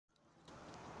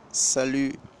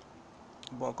Salut.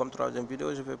 Bon, comme troisième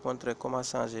vidéo, je vais montrer comment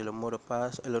changer le mot de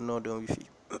passe et le nom d'un wifi.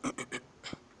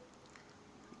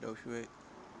 Donc,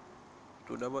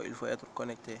 tout d'abord, il faut être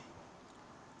connecté.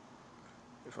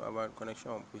 Il faut avoir une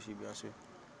connexion wifi, bien sûr.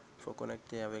 Il faut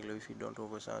connecter avec le wifi dont on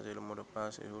veut changer le mot de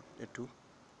passe et tout.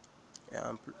 Et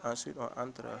ensuite, on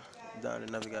entre dans le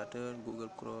navigateur Google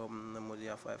Chrome,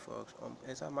 Mozilla Firefox.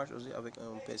 Et ça marche aussi avec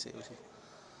un PC aussi.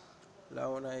 Là,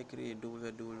 on a écrit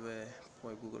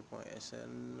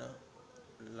www.google.sn.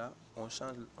 Là, on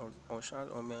change,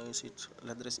 on met un site,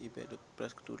 l'adresse IP de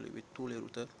presque tous les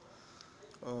routeurs.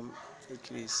 On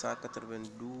écrit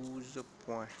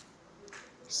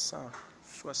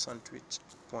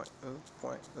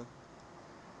 192.168.1.1.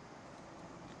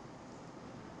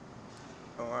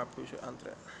 On appuie sur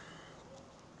Entrée.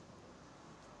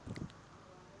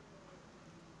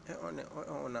 Et on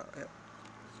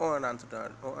entre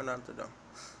dedans.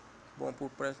 Bon,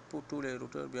 pour tous les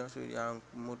routeurs, bien sûr, il y a un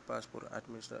mot de passe pour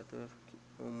administrateur,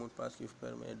 un mot de passe qui vous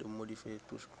permet de modifier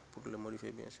tout, pour le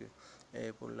modifier, bien sûr.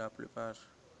 Et pour la plupart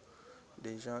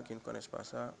des gens qui ne connaissent pas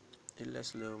ça, ils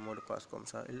laissent le mot de passe comme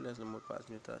ça, ils laissent le mot de passe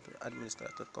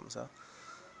administrateur comme ça.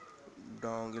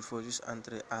 Donc, il faut juste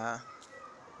entrer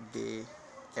ADMIN,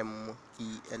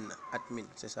 admin,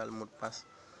 c'est ça le mot de passe.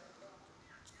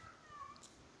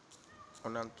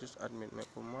 On entre juste admin, mais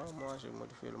pour moi j'ai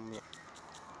modifié le mien.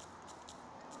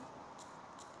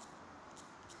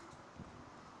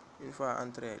 Une fois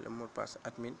entré le mot de passe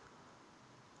admin,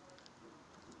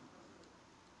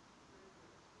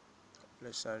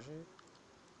 le charger,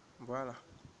 voilà,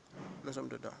 nous sommes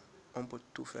dedans. On peut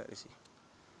tout faire ici.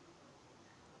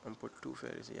 Il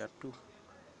y a tout.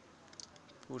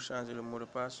 Pour changer le mot de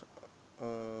passe,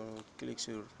 on clique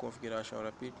sur configuration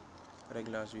rapide,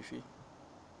 réglage wifi.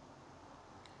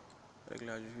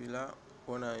 Là,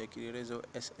 on a écrit réseau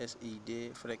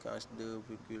SSID, fréquence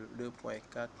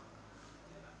 2,2.4.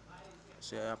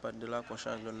 C'est à partir de là qu'on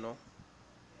change le nom.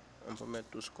 On peut mettre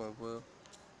tout ce qu'on veut.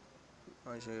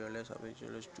 Moi, je laisse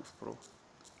Touch Pro.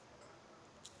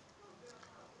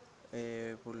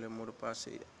 Et pour le mot de passe,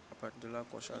 c'est à partir de là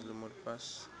qu'on change le mot de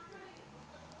passe.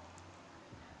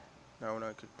 Là, on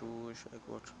a écrit touche et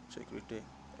autres, sécurité.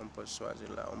 On peut choisir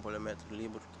là, on peut le mettre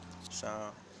libre,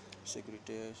 sans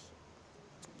sécurité.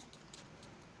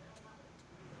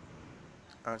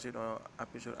 Ensuite, on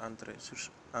appuie sur Entrée, sur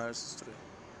Enregistrer.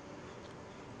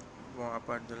 Bon, à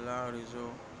partir de là,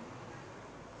 réseau.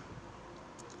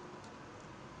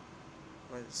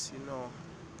 Ouais, sinon,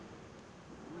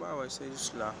 bah ouais, c'est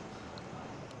juste là.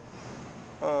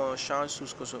 On change tout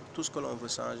ce que l'on veut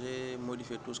changer,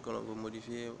 modifier tout ce que l'on veut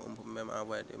modifier. On peut même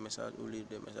envoyer des messages ou lire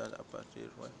des messages à partir,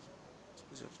 ouais,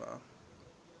 je sais pas.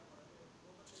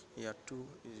 Il y a tout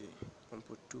ici. On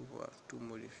peut tout voir, tout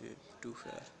modifier, tout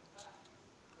faire.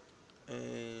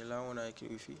 Et là, on a écrit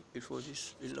wifi. Il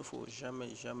ne faut jamais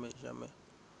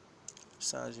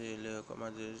changer le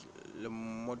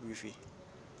mode wifi.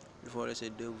 Il faut laisser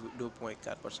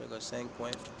 2.4 parce que 5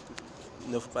 points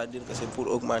ne faut pas dire que c'est pour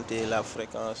augmenter la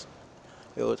fréquence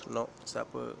et autres. Non, ça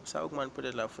augmente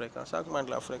peut-être la fréquence,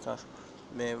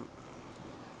 mais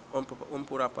on ne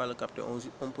pourra pas le capter.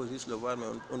 On peut juste le voir, mais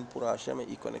on ne pourra jamais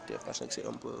y connecter parce que c'est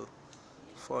un peu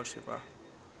fort, je sais pas.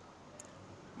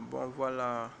 Bon,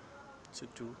 voilà,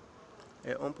 c'est tout.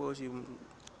 Et on peut aussi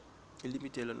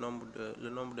limiter le nombre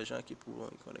de gens qui pourront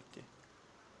y connecter.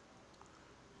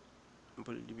 On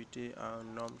peut le limiter à un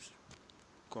nombre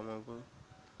comme on veut.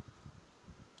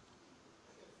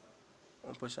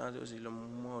 On peut changer aussi le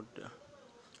mot de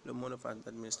passe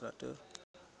d'administrateur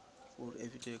pour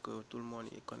éviter que tout le monde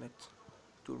y connecte,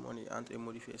 tout le monde y entre et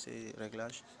modifier ses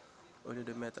réglages. Au lieu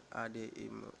de mettre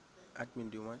admin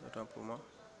du moins, autant pour moi,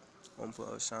 on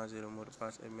peut changer le mot de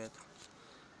passe et mettre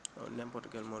n'importe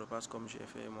quel mot de passe comme j'ai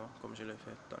fait moi, comme je l'ai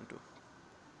fait tantôt.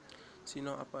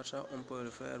 Sinon, à part ça, on peut le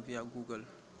faire via Google.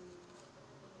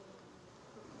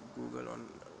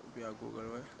 Via Google,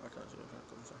 ouais. Attends, je vais faire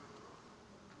comme ça.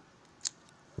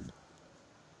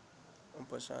 On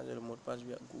peut changer le mot de passe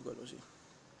via Google aussi.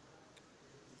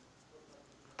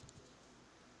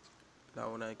 Là,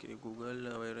 on a écrit Google,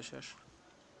 recherche.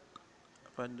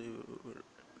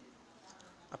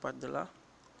 À partir de là,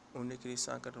 on écrit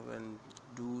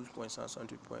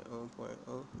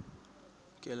 192.168.1.1,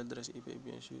 qui est l'adresse IP,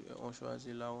 bien sûr, et on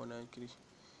choisit là où on a écrit.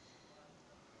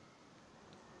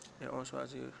 Et on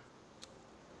choisit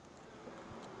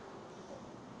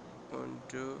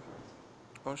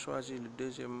on choisit le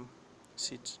deuxième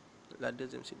site, la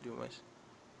deuxième site du moins.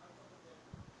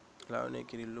 Là, on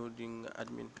écrit loading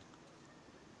admin.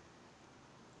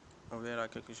 On verra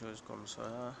quelque chose comme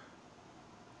ça.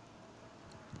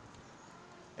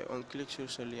 Et on clique sur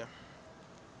ce lien.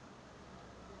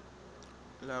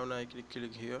 Là, on a écrit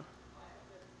click here.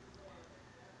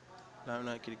 Là, on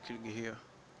a écrit click here.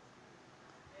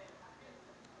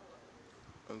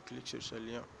 On clique sur ce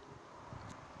lien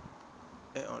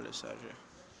et on le charge.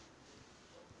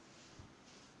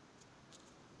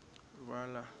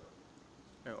 Voilà.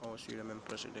 Et on suit le même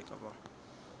procédé qu'avant.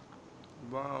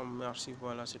 Bon, merci.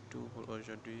 Voilà, c'est tout pour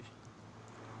aujourd'hui.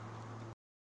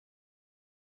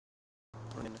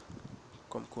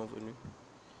 Comme convenu.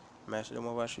 Merci de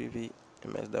m'avoir suivi.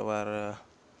 Merci d'avoir,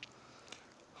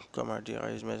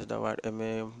 merci d'avoir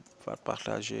aimé,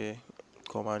 partagé,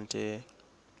 commenté.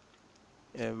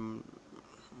 Et,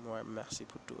 ouais, merci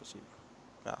pour tout aussi.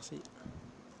 Merci.